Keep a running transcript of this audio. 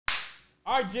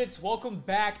Alright, Jits, welcome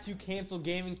back to Cancel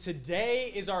Gaming.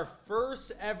 Today is our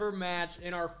first ever match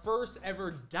in our first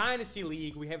ever Dynasty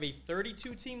League. We have a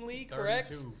 32-team league,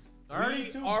 correct?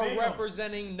 32 we are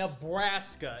representing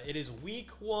Nebraska. It is week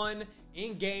 1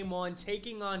 in game 1,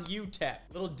 taking on UTEP.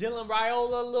 Little Dylan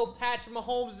Raiola, little Patrick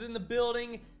Mahomes is in the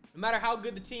building. No matter how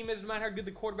good the team is, no matter how good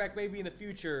the quarterback may be in the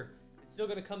future, it's still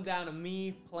going to come down to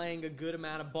me playing a good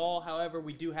amount of ball. However,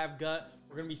 we do have gut.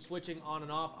 We're going to be switching on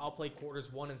and off. I'll play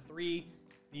quarters 1 and 3.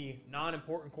 The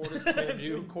non-important quarters will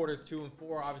do quarters 2 and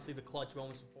 4. Obviously, the clutch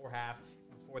moments before half,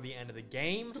 before the end of the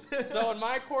game. So in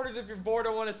my quarters, if you're bored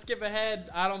or want to skip ahead,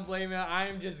 I don't blame you. I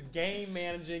am just game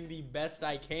managing the best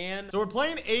I can. So we're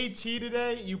playing AT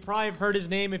today. You probably have heard his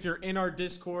name if you're in our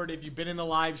Discord, if you've been in the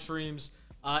live streams.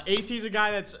 AT's a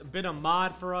guy that's been a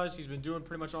mod for us. He's been doing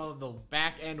pretty much all of the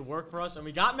back end work for us, and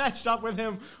we got matched up with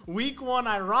him week 1,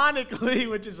 ironically,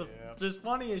 which is just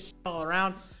funny as shit all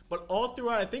around. But all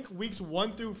throughout, I think weeks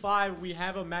 1 through 5, we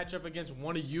have a matchup against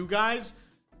one of you guys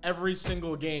every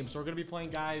single game. So we're gonna be playing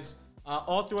guys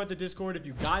all throughout the Discord. If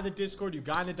you got in the Discord, you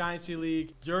got in the Dynasty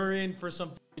League, you're in for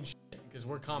some fucking shit because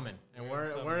we're coming, and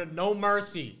we're no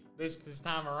mercy this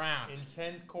time around.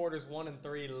 Intense quarters 1 and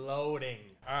 3 loading.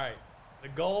 All right. The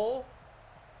goal,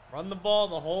 run the ball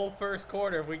the whole first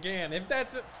quarter if we can. If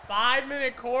that's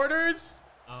 5-minute quarters,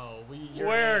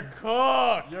 we're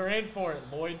cooked. You're in for it.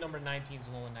 Lloyd, number 19, is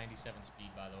the one with 97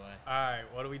 speed, by the way. All right,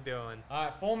 what are we doing? All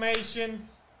right, formation.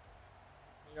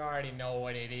 You already know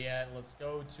what it is. Let's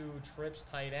go to Trips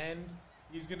tight end.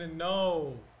 He's going to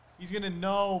know. He's going to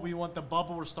know we want the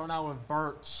bubble. We're starting out with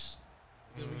Burts.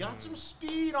 Because we got some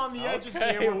speed on the edges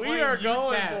here. We are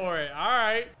going for it. All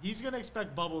right. He's going to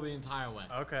expect bubble the entire way.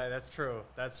 Okay, that's true.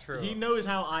 That's true. He knows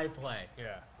how I play.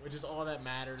 Yeah. Which is all that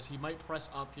matters. He might press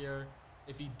up here.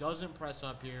 If he doesn't press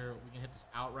up here, we can hit this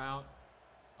out route.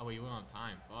 Oh, wait, we don't have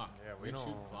time. Fuck. Yeah, we don't.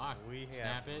 Shoot clock. We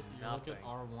snap it. You look at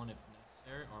R1 if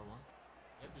necessary. R1.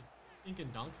 Yep, just dink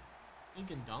and dunk.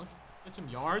 Dink and dunk. Get some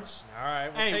yards. All right.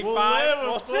 We'll hey, take we'll 5.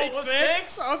 We'll take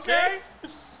 6. Okay.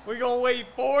 We're going to wait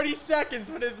 40 seconds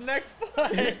for this next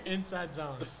play. Inside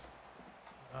zone.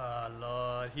 Oh,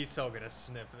 Lord. He's so going to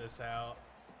sniff this out.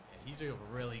 Yeah, he's a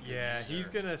really good user. Yeah, he's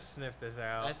going to sniff this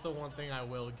out. That's the one thing I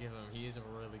will give him. He is a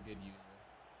really good user.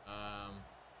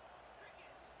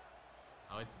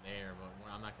 Oh, it's there,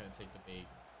 but I'm not going to take the bait.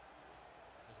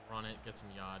 Just run it, get some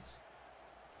yards.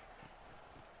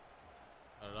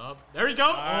 Cut it up. There you go.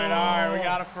 All right, we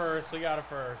got it first. We got it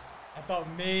first. I thought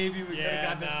maybe we could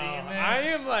have got to see him there. I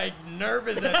am like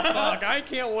nervous as fuck. I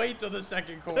can't wait till the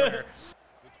second quarter.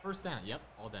 It's first down. Yep,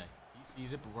 all day. He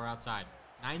sees it, but we're outside.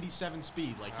 97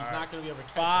 speed. Like he's not going to be able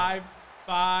to catch 5,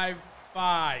 5,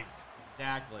 5.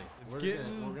 Exactly. We're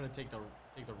gonna take the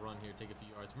run here, take a few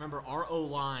yards. Remember, our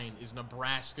O-line is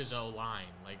Nebraska's O-line.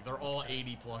 Like they're all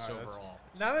 80 plus overall.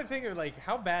 Now that I think of like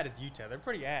how bad is Utah? They're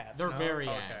pretty ass. They're very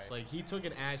ass. Like he took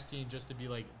an ass team just to be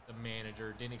like the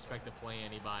manager. Didn't expect to play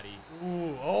anybody.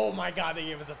 Ooh, oh my God, they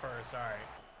gave us a first. All right.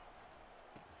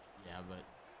 Yeah, but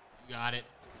you got it.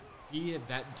 He had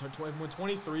that when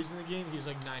 23's in the game, he's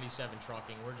like 97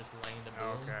 trucking. We're just laying the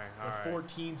boom. Okay, all right. right.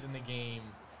 14's in the game,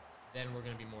 then we're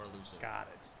gonna be more elusive. Got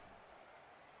it.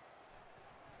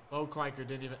 Bo Kriker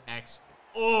didn't even X.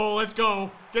 Oh, let's go.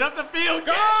 Get up the field.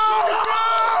 Go!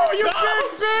 Go! You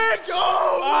big bitch! Go!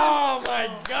 Oh,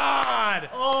 my God.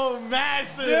 Oh,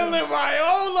 massive. Dylan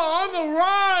Raiola on the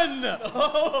run.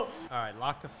 Oh. All right,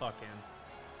 lock the fuck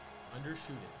in. Undershoot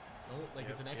it. Don't, like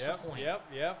it's an extra point. Yep.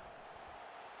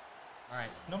 All right.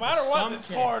 No matter what, this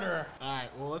quarter. All right,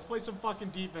 well, let's play some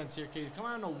fucking defense here, kids. Come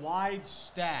on, a wide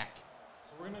stack.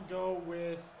 So we're going to go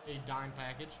with a dime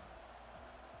package.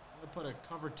 I'm gonna put a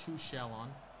cover 2 shell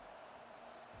on.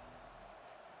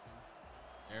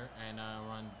 There, and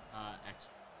run X.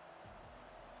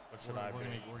 What should I be?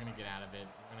 We're gonna get out of it.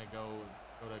 We're gonna go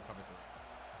to cover 3.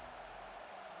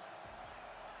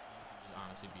 You can just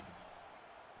honestly beat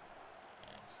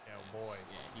the boys.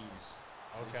 Yeah, he's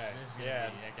okay. This is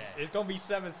okay. It's gonna be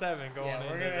 7-7 going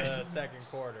into the second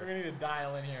quarter. We're gonna need to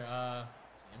dial in here.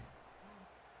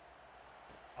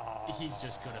 He's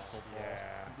just good at football.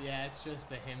 Yeah, it's just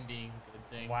him being a good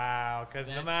thing. Wow, because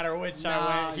no matter which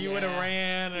I went, he would have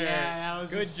ran. Yeah, that was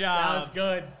good job. That was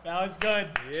good. That was good.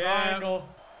 Yeah. Triangle.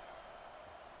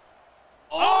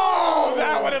 Oh,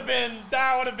 that would have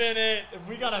been it. If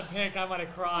we got a pick, I might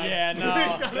have cried. Yeah,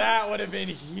 no, that would have been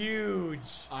huge.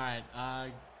 All right,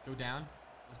 go down.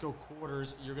 Let's go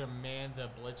quarters. You're gonna man the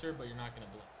blitzer, but you're not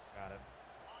gonna blitz. Got it.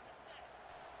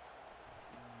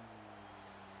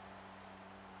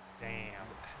 Damn.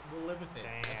 We'll live with it.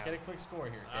 Damn. Let's get a quick score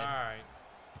here, kid. All right.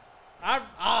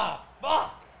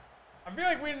 Fuck. I feel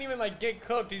like we didn't even like get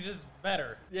cooked. He's just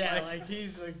better. Yeah, like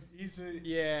he's a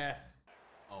yeah.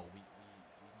 Oh, we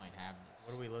might have this.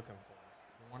 What are we looking for?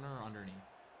 Corner underneath.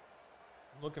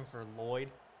 I'm looking for Lloyd.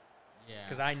 Yeah.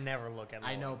 Because I never look at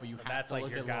Lloyd. I know, but have that's to like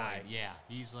look your at guy. Lloyd. Yeah,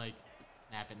 he's like,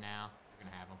 snap it now. You're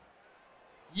gonna have him.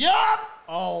 Yup!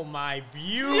 Oh my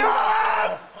beautiful!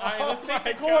 Yup! All right, let's take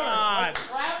the corner. God.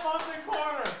 Let's wrap up the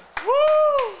corner.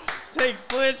 Woo! Take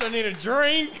switch. I need a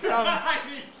drink. I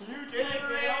need you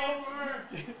Gatorade over.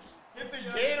 Get the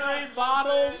Gatorade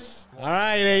bottles. All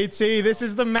right, AT. This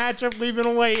is the matchup we've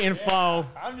been waiting for.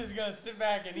 I'm just gonna sit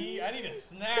back and eat. I need a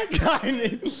snack.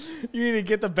 You need to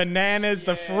get the bananas,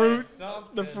 the fruit,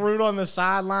 the fruit on the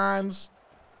sidelines.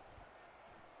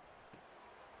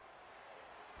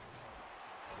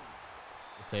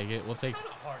 We'll take it. We'll take. It's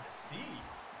kind of hard to see.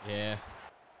 Yeah.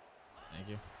 Thank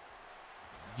you.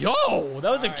 Yo,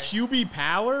 that was a QB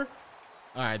power.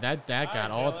 All right, that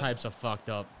got all types of fucked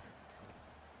up.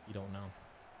 You don't know.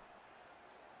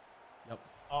 Yep.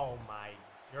 Oh my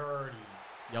dirty.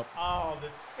 Yep. Oh, the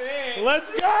spin.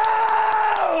 Let's go!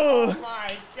 Oh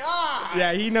my God.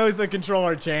 Yeah, he knows the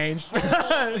controller changed.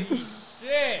 Holy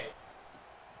shit.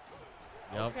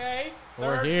 Yep. Okay.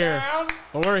 We're here. Down.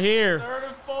 We're here. 3rd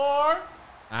and 4. All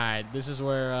right, this is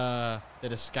where the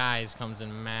disguise comes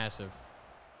in massive.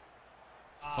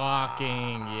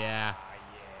 Fucking yeah.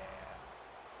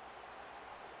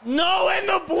 No, in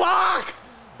the block!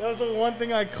 That was the one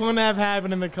thing I couldn't have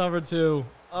happened in the cover two.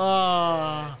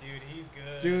 Oh. Dude, he's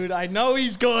good. Dude, I know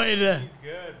he's good. He's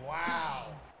good. Wow.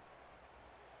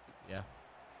 Yeah.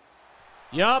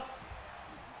 Yup.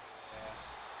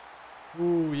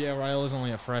 Ooh, yeah, Raiola's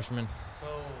only a freshman. So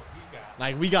he's got.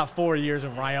 Like, we got 4 years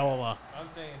of Raiola. I'm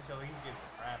saying until he gets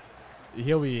drafted.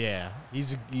 He'll be, yeah.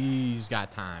 He's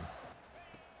got time.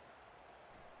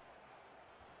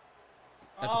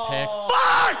 That's a pick.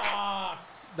 Fuck!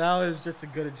 That was just a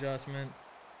good adjustment.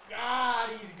 God,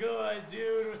 he's good,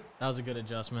 dude. That was a good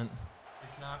adjustment.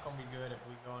 It's not going to be good if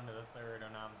we go into the 3rd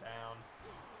and I'm down.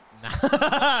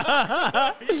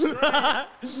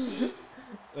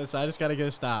 Listen, I just got to get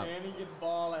a stop. And he gets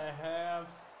ball at half.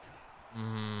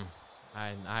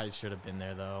 I should have been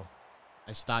there, though.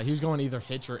 I stopped. He was going either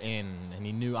hitch or in, and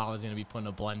he knew I was going to be putting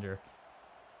a blender.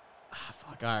 Ah,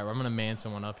 fuck. All right, I'm going to man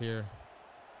someone up here.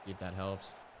 See if that helps.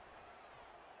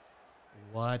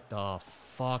 What the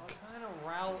fuck? What kind of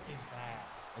route is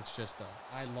that? It's just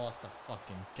I lost the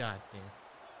fucking goddamn.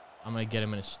 I'm going to get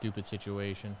him in a stupid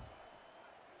situation.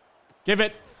 Give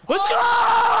it. Let's go!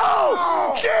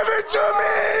 Oh! Give it to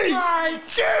me! My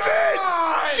Give it!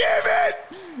 God! Give it!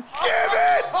 Give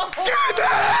it! Give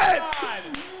it!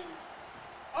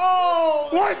 Oh!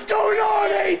 What's going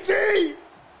on, AT?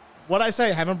 What'd I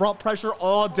say? Haven't brought pressure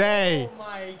all day. Oh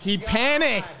my He God.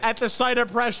 panicked at the sight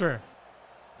of pressure.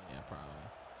 Yeah,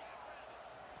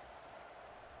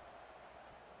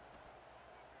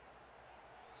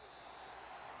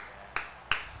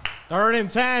 probably. 3rd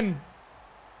and 10.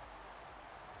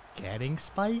 It's getting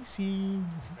spicy.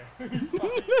 Very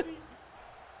spicy.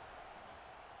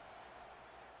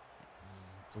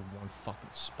 It's a one fucking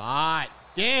spot.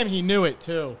 Damn, he knew it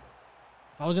too.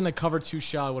 If I was in the cover 2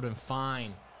 shell, I would have been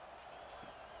fine.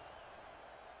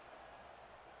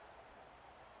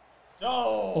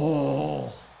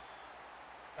 Oh.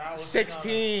 Oh.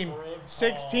 16.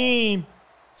 16.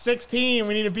 16.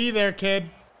 We need to be there, kid.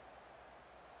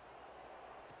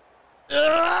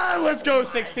 Let's go,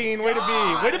 16. Way to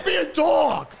be. Way to be a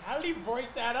dog. How did he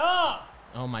break that up?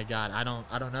 Oh my God. I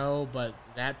don't know, but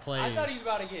that play. I thought he was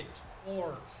about to get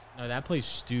torched. No, that play's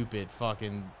stupid.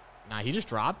 Fucking. Nah, he just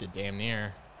dropped it damn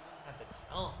near. At the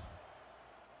jump.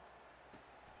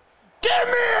 Give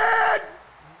me it!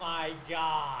 My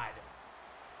God.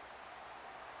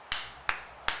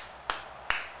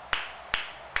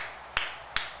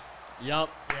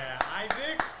 Yup. Yeah,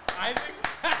 Isaac's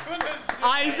having a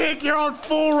Isaac, you're on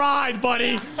full ride,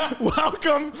 buddy.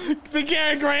 Welcome to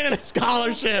getting granted a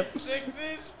scholarship.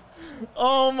 Sixes.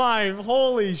 Oh my,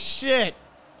 holy shit.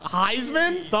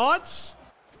 Heisman, thoughts?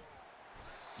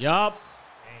 Yup.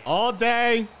 All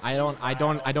day. I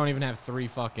don't even have 3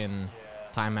 fucking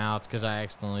timeouts because I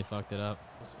accidentally fucked it up.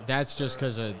 That's just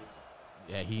because of,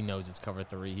 yeah, he knows it's cover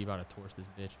 3. He about to torch this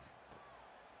bitch.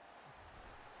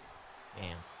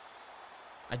 Damn.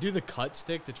 I do the cut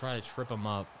stick to try to trip him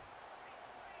up.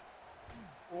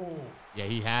 Ooh. Yeah,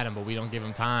 he had him, but we don't give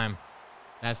him time.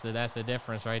 That's the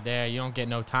difference right there. You don't get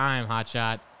no time,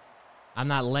 hotshot. I'm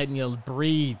not letting you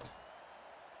breathe.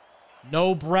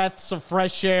 No breaths of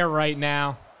fresh air right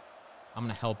now. I'm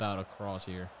going to help out across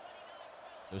here.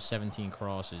 So 17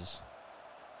 crosses.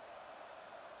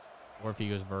 Or if he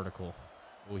goes vertical.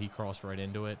 Oh, he crossed right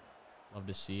into it. Love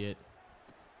to see it.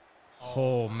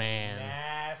 Oh, man.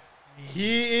 Nasty.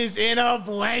 He is in a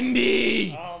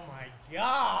blendy. Oh, my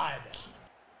God.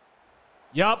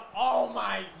 Yup. Oh,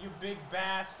 my, you big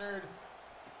bastard.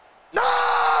 No!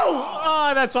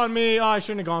 Oh, that's on me. Oh, I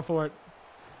shouldn't have gone for it.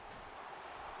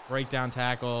 Breakdown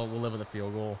tackle. We'll live with a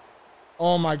field goal.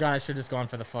 Oh, my God. I should have just gone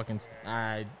for the fucking...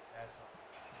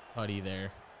 Tutty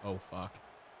there. Oh, fuck.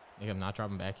 Think I'm not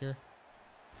dropping back here?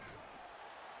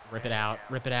 Rip it out.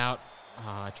 Rip it out.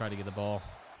 Oh, I tried to get the ball.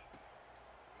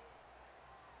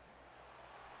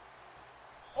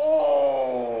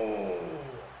 Oh!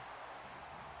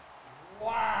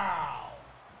 Wow.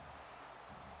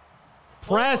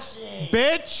 Press,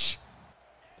 bitch!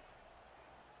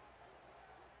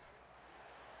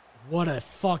 What a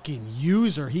fucking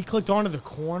user. He clicked onto the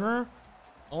corner.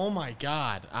 Oh, my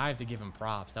God. I have to give him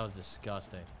props. That was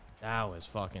disgusting. That was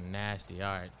fucking nasty.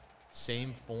 All right.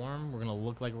 Same form. We're going to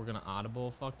look like we're going to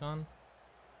audible fucked on.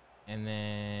 And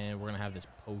then we're going to have this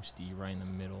posty right in the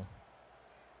middle.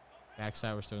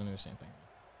 Backside, we're still going to do the same thing.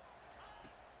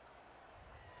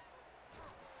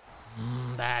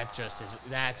 That just is...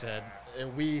 That's a...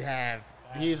 We have...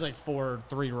 He's like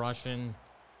 4-3 Russian.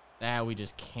 That we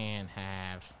just can't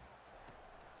have.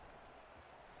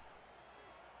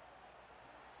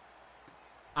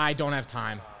 I don't have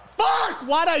time. Fuck!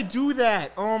 Why'd I do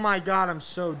that? Oh my God, I'm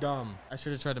so dumb. I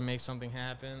should have tried to make something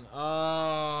happen.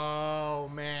 Oh,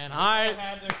 man. All right.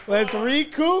 Let's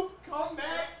recoup. Come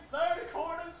back. Third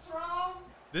quarter strong.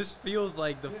 This feels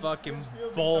like the fucking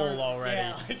bowl already.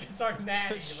 Yeah, like it's our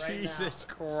natty right now. Jesus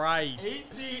Christ.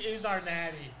 AT is our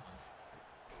natty.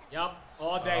 Yup.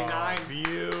 All day, 9.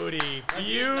 Beauty. Let's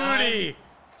Beauty.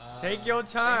 Take your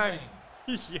time.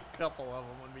 Same thing. A couple of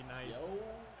them would be nice. Yo.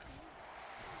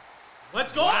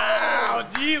 Let's go! Wow,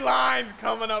 D-line's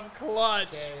coming up clutch.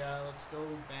 Okay, let's go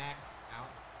back out.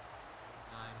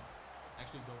 9.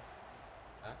 Actually, go.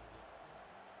 Huh?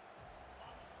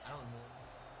 I don't know.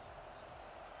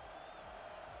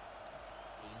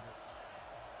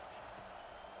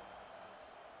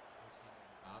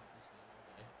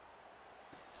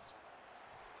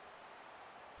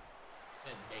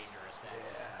 That's dangerous.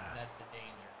 That's the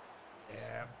danger.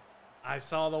 Yeah. I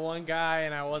saw the one guy,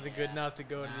 and I wasn't good enough to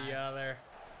go to the other.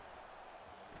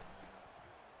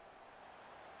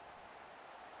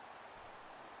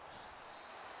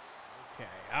 Okay,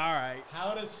 all right.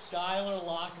 How does Skylar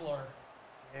Lockler?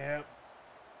 Yep.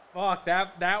 Fuck,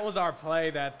 that was our play,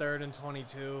 that 3rd and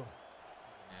 22. Have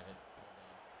it.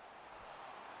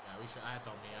 Yeah, we should. That's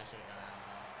on me. I should have got out of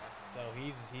that.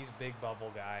 So he's big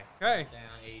bubble guy. Okay.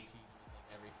 Down AT like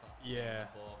every fucking Yeah.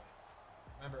 book.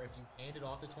 Remember, if you hand it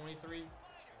off to 23.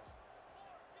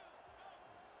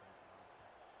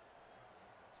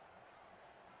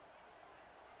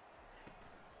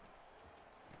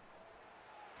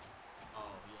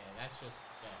 Oh yeah, that's just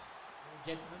when we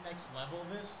get to the next level of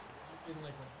this, you can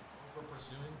like when we're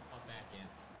pursuing, cut back in.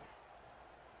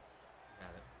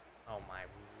 Got it. Oh my,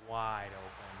 wide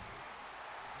open.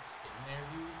 Spin there,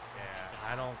 dude.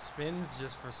 Yeah, I don't. Spins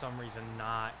just for some reason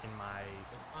not in my.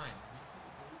 It's fine.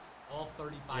 All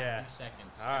 35 Yeah.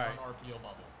 seconds. All I'm right. on RPO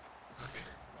bubble.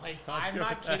 Like, I'm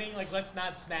not kidding. Like, let's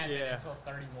not snap it Yeah. until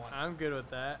 31. I'm good with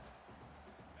that.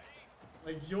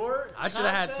 Like, your I should have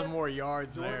had content- some more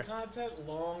yards Your there. content,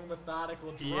 long,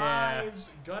 methodical drives,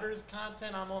 Yeah. gutters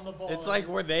content, I'm on the ball. It's like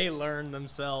where they learn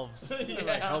themselves. They're like,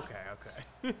 Yeah.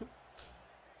 okay.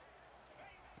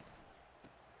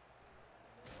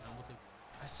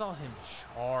 I saw him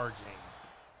charging.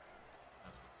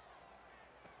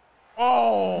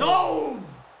 Oh! No!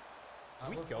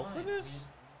 We We're go for fine. this?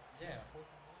 Yeah.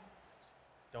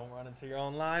 Don't run into your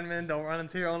own lineman. Don't run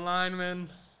into your own lineman.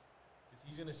 Because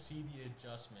he's going to see the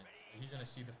adjustments. He's going to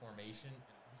see the formation.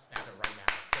 And snap it right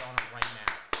now. Get on it right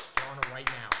now. Get on it right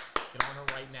now. Get on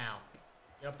it right now.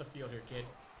 Get up the field here, kid.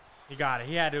 He got it.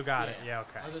 He had to got it. Yeah,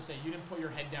 okay. I was going to say, you didn't put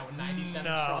your head down with 97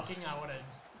 No. trucking. I would have.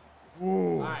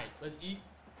 Ooh. All right, let's eat.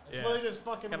 Let's Yeah. literally just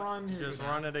fucking run here. Just Go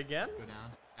down. run it again? Go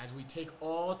down. As we take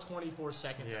all 24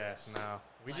 seconds Yes, of this. no.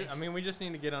 We Nice. just, I mean, we just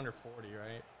need to get under 40,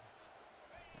 right?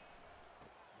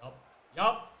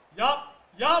 Yup.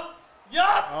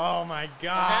 Oh, my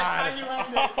God. That's how you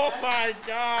end it. Oh, my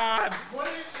God. What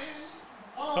is in?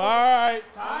 Oh, All right.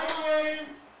 tie game.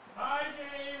 Tie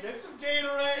game. Get some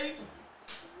Gatorade.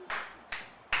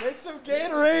 Get some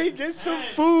Gatorade. Get some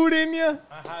food in you.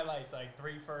 My highlights like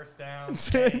 3 first downs.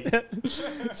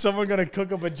 Someone gonna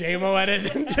cook up a JMO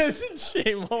edit and just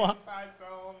JMO Inside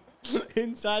zone.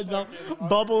 inside zone, Fucking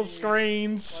bubble underneath.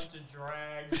 screens. Bunch of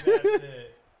drags. That's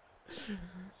it.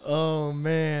 Oh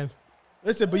man.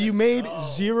 Listen, but you made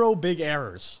 0 big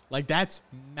errors. Like that's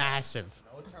massive.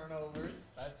 No turnovers.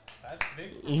 That's That's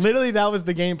big. Literally, that was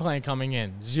the game plan coming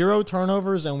in. 0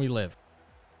 turnovers, and we live.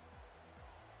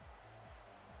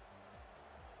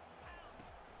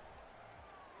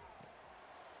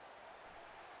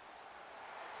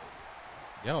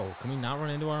 Yo, can we not run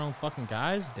into our own fucking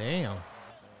guys? Damn.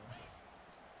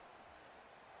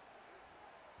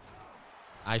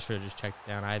 I should have just checked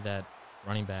down. I had that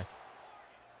running back.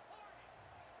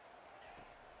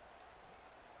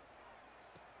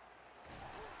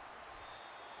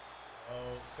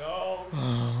 Go.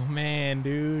 Oh, man,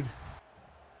 dude.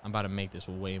 I'm about to make this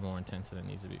way more intense than it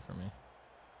needs to be for me.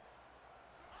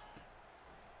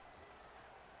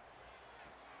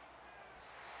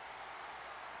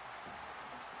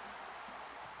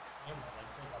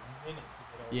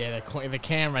 Yeah, the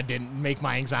camera didn't make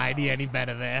my anxiety any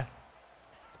better there.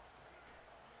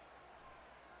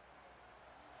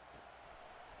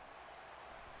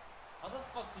 How the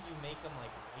fuck did you make him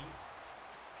like late?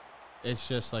 It's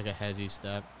just like a hezzy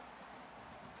step.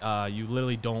 You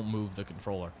literally don't move the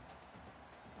controller.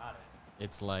 Got it.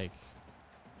 It's like,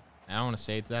 I don't want to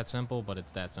say it's that simple, but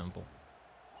it's that simple.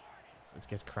 It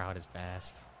gets crowded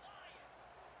fast.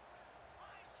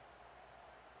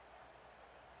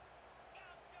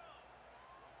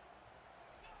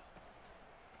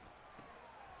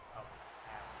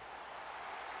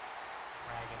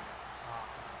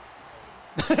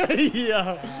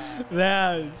 Yeah,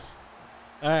 that's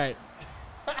all right.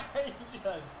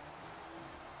 Yes.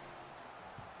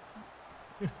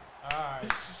 All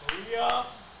right, 3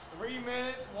 up, 3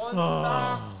 minutes, 1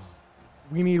 stop.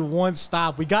 We need 1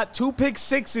 stop. We got 2 pick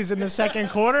sixes in the second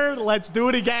quarter. Let's do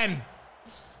it again.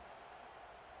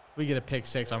 If we get a pick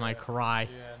 6, I might cry.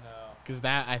 Yeah, no. Because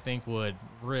that, I think, would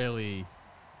really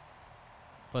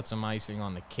put some icing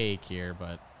on the cake here.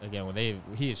 But, again,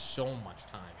 he has so much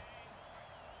time.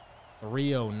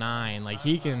 3:09. Like,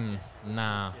 he can...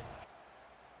 Nah.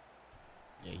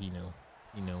 Yeah, he knew.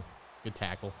 He knew. Good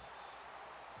tackle.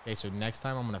 Okay, so next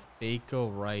time I'm going to fake go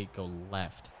right, go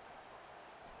left.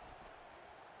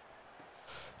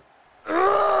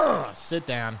 Ugh, sit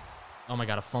down. Oh, my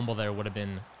God. A fumble there would have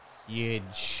been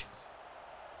huge.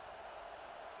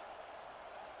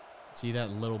 See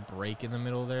that little break in the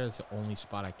middle there? That's the only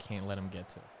spot I can't let him get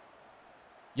to.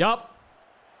 Yup.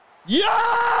 Yup!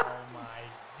 Oh,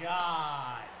 my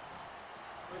God.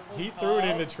 He threw it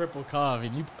into triple cov,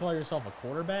 and you call yourself a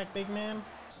quarterback, big man?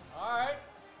 All right.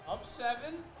 Up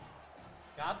 7.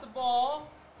 Got the ball.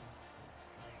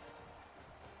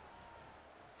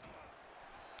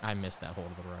 I missed that hole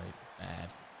to the right. Bad.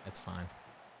 That's fine.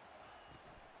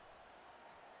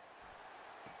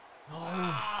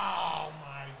 Oh,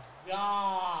 my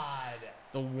God.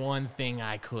 The one thing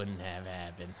I couldn't have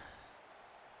happened.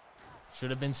 Should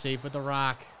have been safe with the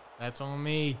rock. That's on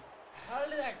me. How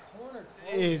did that corner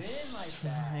close in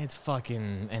like that? It's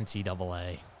fucking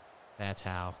NCAA. That's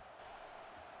how.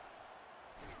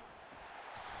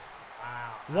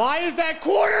 Wow. Why is that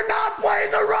corner not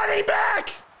playing the running back?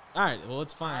 All right, well,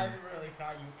 it's I fine. really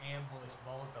thought you ambushed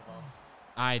both of them.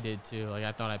 I did too. Like,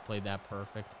 I thought I played that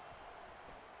perfect.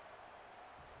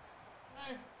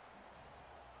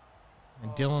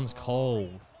 And Dylan's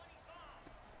cold.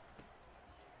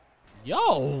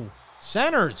 Yo,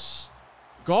 centers,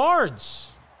 guards.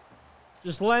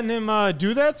 Just letting him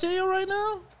do that to you right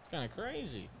now? It's kind of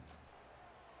crazy.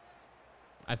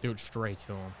 I threw it straight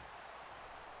to him.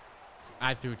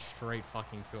 I threw it straight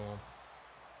fucking to him.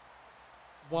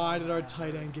 Why did our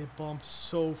tight end get bumped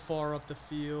so far up the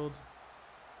field?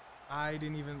 I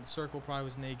didn't even... Circle probably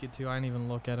was naked, too. I didn't even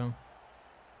look at him.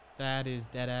 That is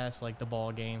dead ass like the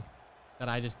ball game. That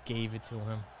I just gave it to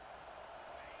him.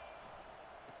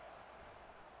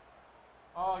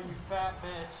 Oh, you fat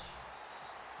bitch.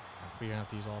 We're going to have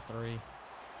to use all 3.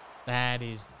 That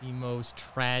is the most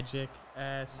tragic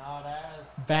ass. Not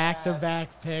as.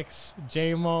 Back-to-back picks.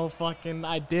 J-Mo fucking...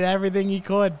 I did everything he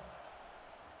could.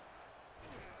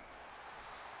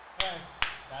 Okay,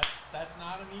 that's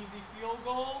not an easy field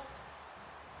goal.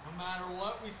 No matter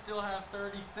what, we still have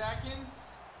 30 seconds.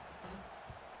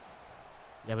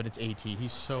 Yeah, but it's AT.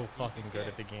 He's so fucking good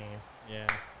at the game. Yeah.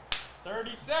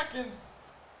 30 seconds.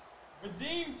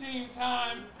 Redeem team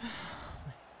time.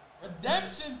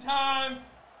 Redemption time.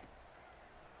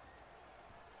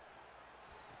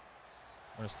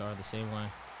 We're going to start the same way.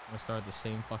 We're going to start the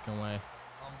same fucking way.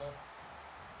 Humble.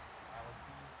 That was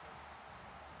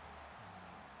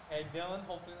beautiful. Hey, Dylan,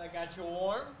 hopefully that got you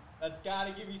warm. That's got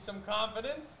to give you some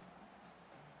confidence.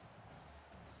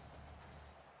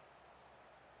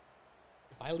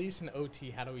 If I lease an OT,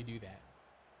 how do we do that?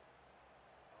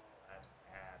 Oh, that's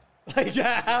bad. Like,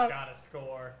 yeah. Got to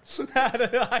score.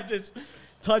 I just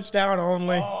touchdown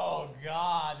only. Oh,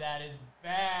 God, that is bad.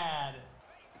 bad.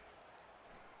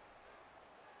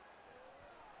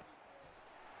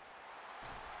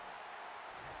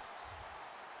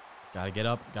 Gotta get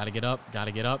up, gotta get up,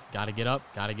 gotta get up, gotta get up,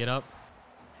 gotta get up.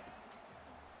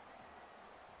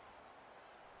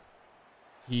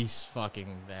 He's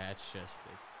fucking, that's just,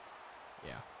 it's,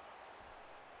 yeah.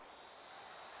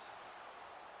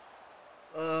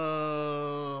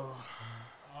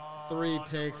 3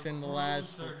 picks in the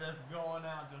last. Are just going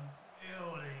out the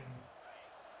building.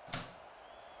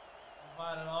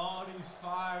 Invited all these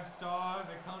 5 stars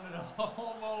that come to the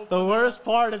home opener. The worst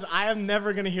part is I am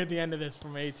never going to hear the end of this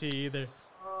from AT either.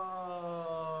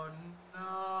 Oh,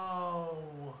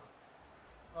 no.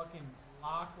 Fucking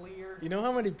Locklear. You know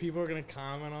how many people are going to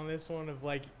comment on this one of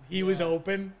like, he was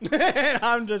open? And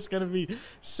I'm just going to be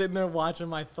sitting there watching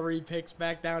my 3 picks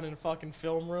back down in a fucking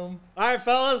film room. All right,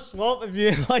 fellas. Well, if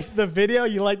you like the video,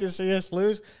 you like to see us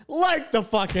lose, like the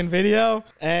fucking video.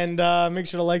 And make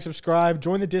sure to like, subscribe.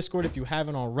 Join the Discord if you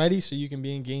haven't already so you can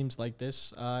be in games like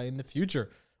this in the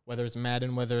future. Whether it's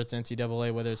Madden, whether it's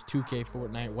NCAA, whether it's 2K,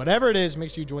 Fortnite, whatever it is,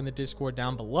 make sure you join the Discord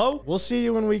down below. We'll see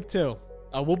you in week 2.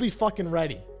 We'll be fucking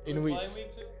ready in week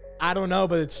 2. I don't know,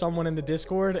 but it's someone in the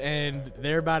Discord, and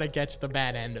they're about to catch the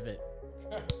bad end of it.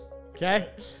 Okay?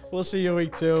 We'll see you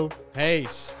week 2.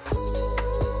 Peace.